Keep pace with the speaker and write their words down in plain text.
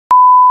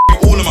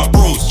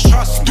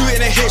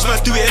H man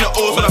do it in the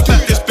O's. When I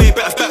back this bay,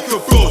 better back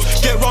your bros.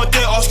 Get round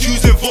there, ask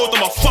who's involved.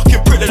 I'm a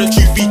fucking prick, let the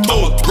truth be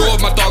told. Bro,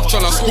 my dog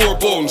tryna score a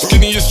bone.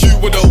 Skinny as you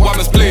with a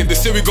whammers blade. They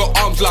say we got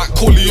arms like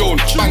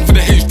Corleone. Bang for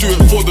the H, do it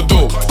for the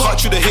dough.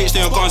 Cut through the H,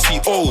 they ain't gonna see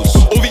O's.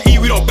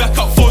 OVE, we don't back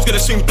up foes. Gonna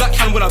swing black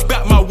hand when I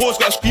back my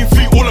walls. Gotta scream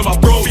free all of my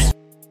bros.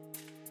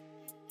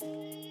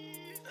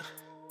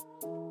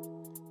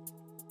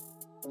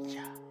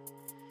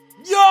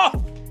 Yo!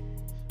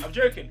 I'm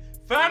joking.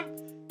 Fam,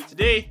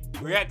 today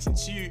we're reacting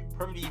to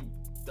probably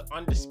the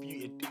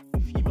undisputed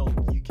female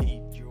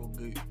UK duo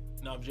goat.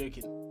 No, I'm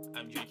joking.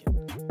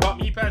 But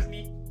me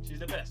personally, she's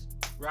the best.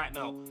 Right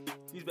now.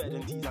 Who's better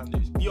than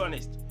Teezandos? Be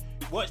honest.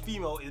 What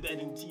female is better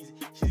than Teez?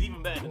 She's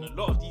even better than a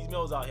lot of these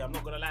males out here. I'm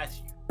not gonna lie to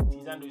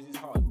you. Teezandos is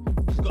hard.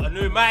 She's got a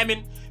new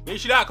miming. Make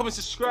sure you like, comment,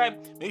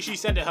 subscribe. Make sure you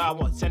send it to her. I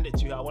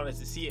want us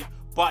to see it.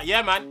 But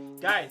yeah, man,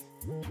 guys,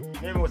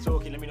 no more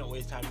talking. Let me not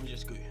waste time. Let me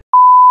just go.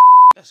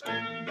 Let's go.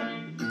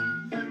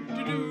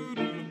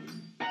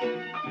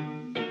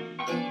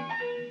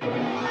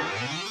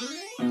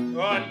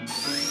 Run.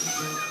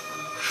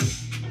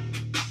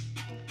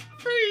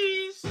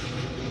 Freeze.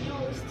 Yo,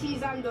 it's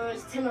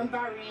Teezandos, Tim and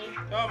Barry.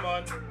 Come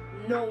on.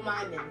 No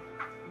miming.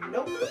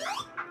 Nope.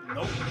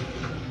 Nope.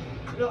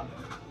 Look.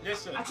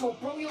 Listen. I told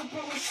bro, yo,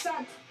 bro, it's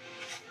sad.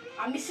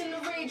 I'm missing the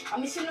rage,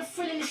 I'm missing the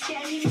thrill and it's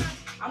getting me mad.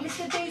 I miss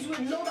the days with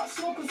load up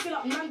smoke and fill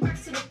up man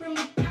bags to the brim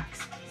with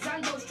packs.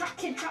 Zandos, trap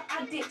kid, trap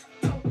addict.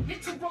 Yo,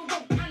 little bro,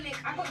 don't panic.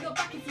 I got your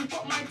back if you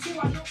got mine too.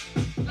 I know,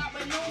 like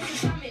we're known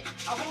for damn it.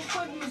 I won't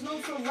point, we was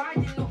known for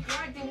riding, not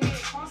gliding, we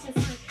ain't passing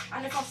through.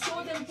 And if I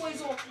saw them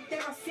boys or their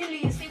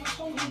affiliates, they was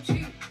holding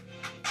two.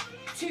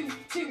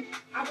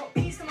 I got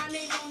peace to my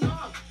name on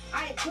arm.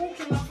 I ain't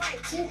talking love, I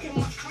ain't talking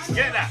much.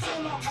 Get that.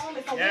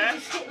 If I want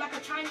this shit like a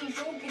Chinese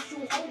yogish,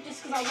 you'll hold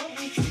this cause I want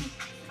me too.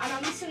 And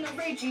I'm missing the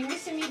rage, you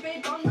missing me,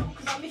 babe, don't know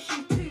cause I miss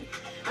you too.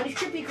 And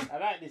it's trippy cause I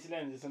like this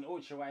lens, it's an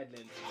ultra wide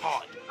lens.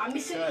 Hard. I'm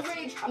missing the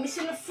rage, I'm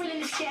missing the thrill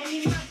and it's getting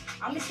me mad.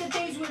 I miss the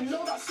days with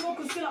load up smoke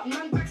and fill up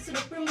man bags to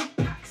the brim with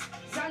packs.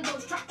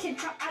 Zandos, trap kid,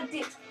 trap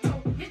addict.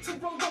 Yo, little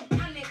bro, don't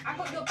panic. I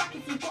got your back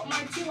if you got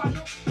mine too. I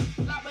know,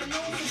 like we're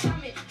known for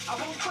damn it. I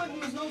won't point, we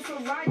was known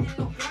for riding,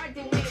 not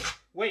gliding.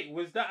 Wait,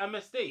 was that a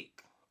mistake?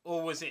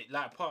 Or was it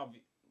like part of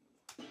it?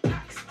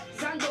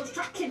 Zandos,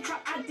 trap kid,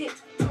 trap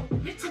addict. Yo,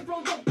 little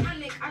bro, don't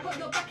panic. I got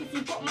your back if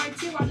you got mine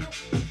too. I know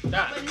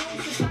that we're known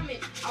for damn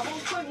it. I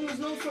won't point, we was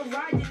known for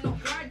riding,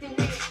 not gliding.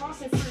 We ain't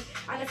passing through.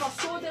 And if I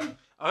saw them,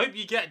 I hope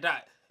you get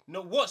that.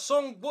 No, what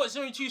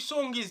 72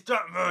 song is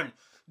that, man?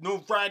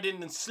 No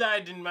riding and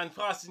sliding, man,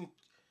 passing.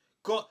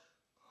 Got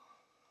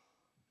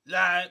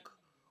like,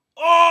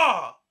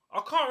 oh,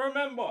 I can't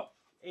remember.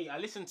 Hey, I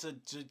listened to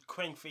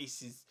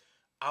Kwengface's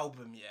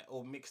album, yeah,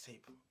 or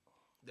mixtape.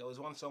 There was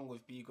one song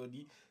with B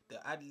Goody, the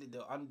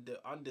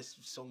under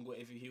song,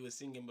 whatever he was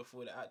singing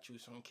before the actual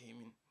song came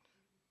in.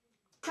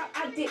 Trap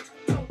addict,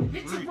 yo,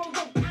 little bro,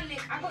 don't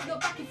panic. I got your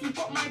back if you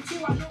got mine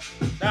too. I know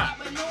that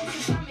we're known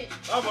for damn it.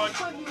 Come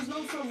on. We was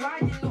known for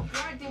riding, not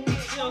gliding. We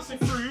ain't passing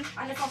through.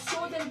 And if I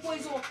saw them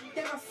boys or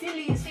their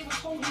affiliates, they was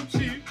holding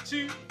two.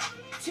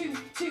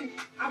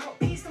 I got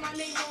peace to my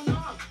name, no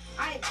arm.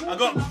 I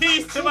got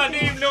peace to my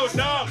name, no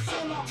arm.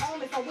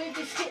 If I wave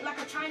this shit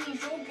like a Chinese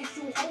yogish,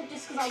 you'll hold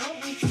this cause I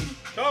want me too.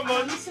 Come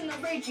on. I'm missing the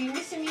rage, you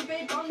missing me,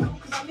 babe, don't know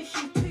cause I miss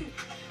you too.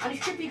 And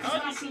it's trippy cause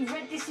when I see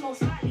red, this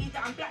most likely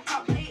that I'm blacked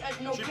out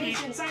blatant. No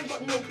patience, I ain't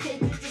got no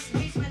papers, just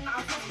wastemen that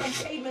I've left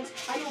on pavements.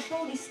 I yo,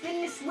 Brody,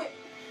 spin this whip,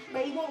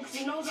 but he won't cause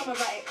he knows I'm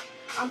erratic.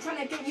 I'm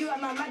trying to get you at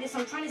my maddest,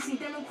 I'm trying to see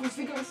them and cause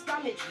vigorous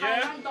damage.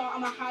 Yeah. Highlander,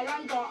 I'm a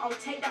Highlander, I'll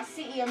take that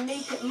city and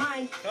make it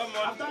mine. Come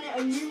on. I've done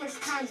it numerous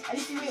times, and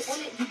if you ain't on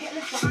it, you get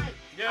left behind.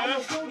 Yeah. I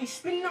know, Brody,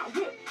 spin that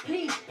whip,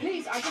 please,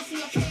 I just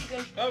see a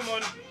pagan. Come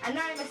on. And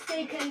I ain't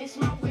mistaken, it's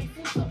my way,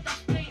 full stop,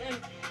 that's blatant.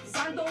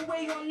 Zando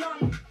way or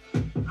none,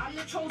 I'm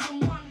the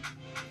chosen one.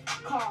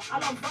 Car, I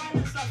love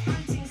violence like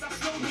hunting,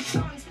 that's no big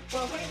guns.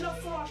 But wait, love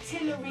for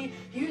artillery,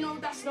 you know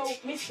that's no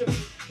mystery.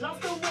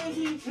 Love the way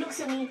he looks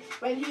at me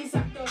when he's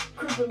at the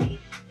crib with me.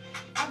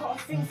 I got a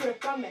thing for the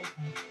gunman,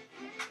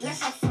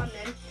 let's have fun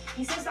then.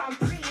 He says that I'm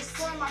pretty, it's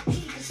for my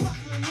peak, it's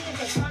fucking with me in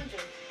the dungeon.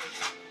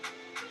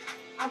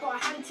 I got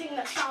a hand ting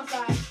that sounds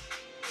like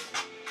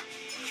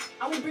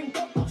I will bring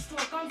dots to a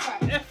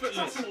gunfight. Effortless.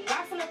 Trust me,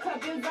 life on the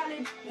curb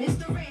invalid.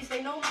 Mr. Rage,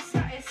 they know my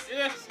status.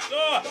 Yes,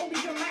 Don't be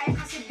dramatic,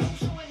 I said don't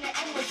show in the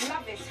end was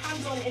lavish.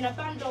 Hands on in a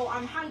bando,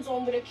 I'm hands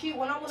on with a cute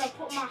one. I wanna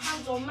put my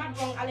hands on mad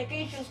wrong.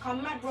 Allegations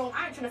come mad wrong.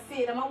 I ain't tryna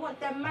fear them. I want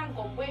them man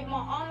gone. Wave my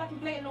arm like I'm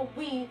playing no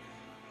weed.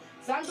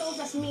 Zandos,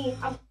 that's me.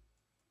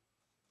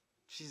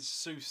 she's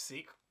so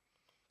sick.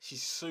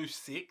 She's so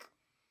sick.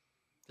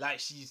 Like,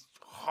 she's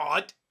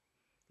hard.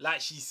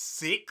 Like, she's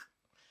sick.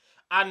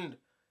 And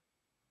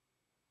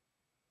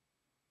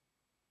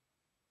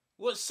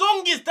what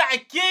song is that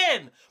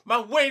again?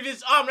 Man, wave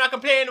his arm like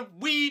I'm playing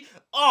weed.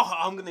 Oh,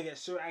 I'm gonna get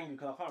so angry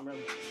because I can't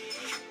remember.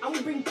 I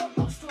will bring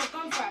dots to a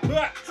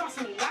gunfight.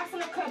 Trust me, life on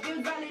the curb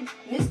invalid.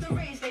 Mr.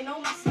 Rage, they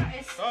know my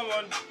status. Come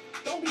on.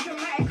 Don't be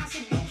dramatic, I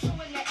said don't show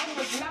in the end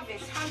was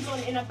lavish. Hands on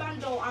in a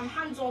bando. I'm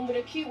hands on with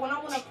a cute one. I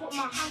wanna put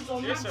my hands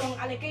on. Yes, Mad wrong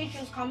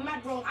allegations come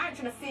mad wrong. I ain't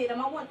tryna fear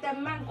them. I want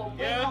them mango.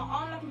 Yeah. My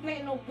arm like I'm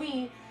playing no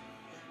weed.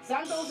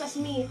 Teezandos, that's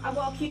me. I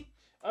gotta keep.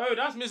 Oh,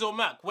 that's Mizzle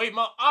Mac. Wait,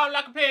 my arm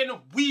like I'm playing a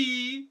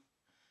Wii.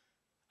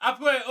 I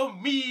put it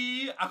on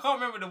me. I can't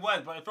remember the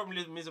words, but it's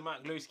probably Mizzle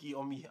Mac, loski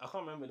on me. I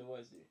can't remember the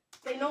words, dude.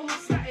 They know my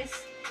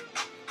status.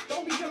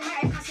 Don't be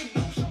dramatic. I said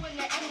don't show when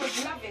the end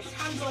was lavish.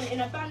 Hands on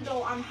in a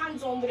bando. I'm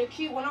hands on with a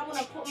cute one. I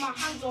wanna put my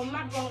hands on.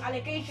 Mad wrong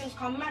allegations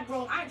come mad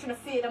wrong. I ain't tryna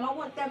fear them. I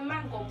want them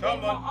mango.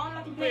 Come My on. arm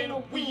like I'm playing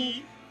no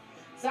weed.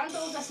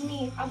 Teezandos, that's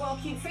me. I got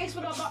a cute face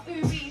with a got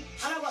Ubi.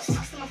 And I got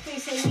tats on my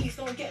face and knees.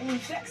 Don't get me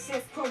vexed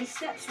if probably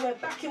steps. We're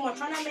back in one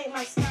trying to make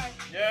my style.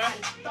 Yeah.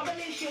 And double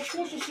A, she a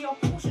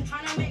caution,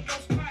 trying to make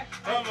girls cry.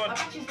 Come on. My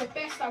batch is the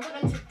best. I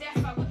got them to death.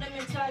 I got them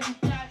until I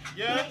die.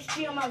 Yeah.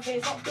 HG on my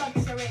veins, got blood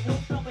to it. No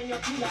blood when you're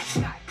blue like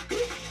sky.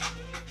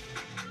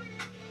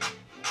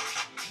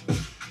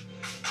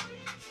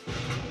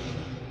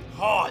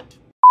 Hard.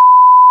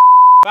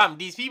 Fam,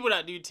 these people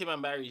that do Tim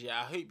and Barry's,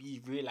 yeah, I hope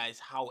you realise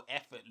how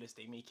effortless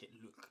they make it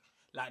look.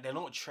 Like, they're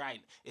not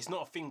trying. It's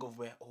not a thing of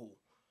where, oh,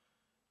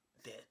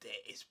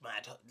 it's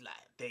mad.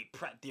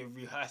 Like, they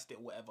rehearsed it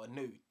or whatever.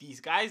 No,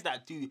 these guys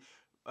that do,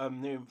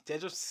 no, they're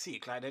just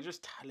sick. Like, they're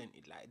just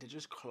talented. Like, they're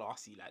just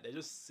classy. Like, they're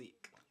just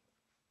sick.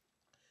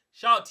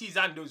 Shout out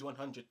Teezandos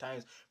 100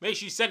 times. Make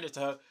sure you send it to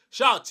her.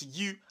 Shout out to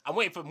you. I'm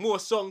waiting for more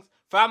songs.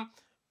 Fam,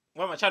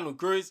 when my channel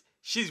grows,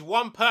 she's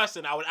one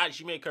person I would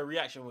actually make a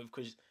reaction with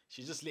because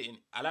she's just lit in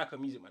it. I like her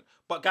music, man.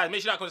 But guys,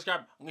 make sure you like and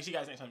subscribe. I'm going to see you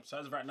guys next time. So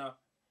as of right now,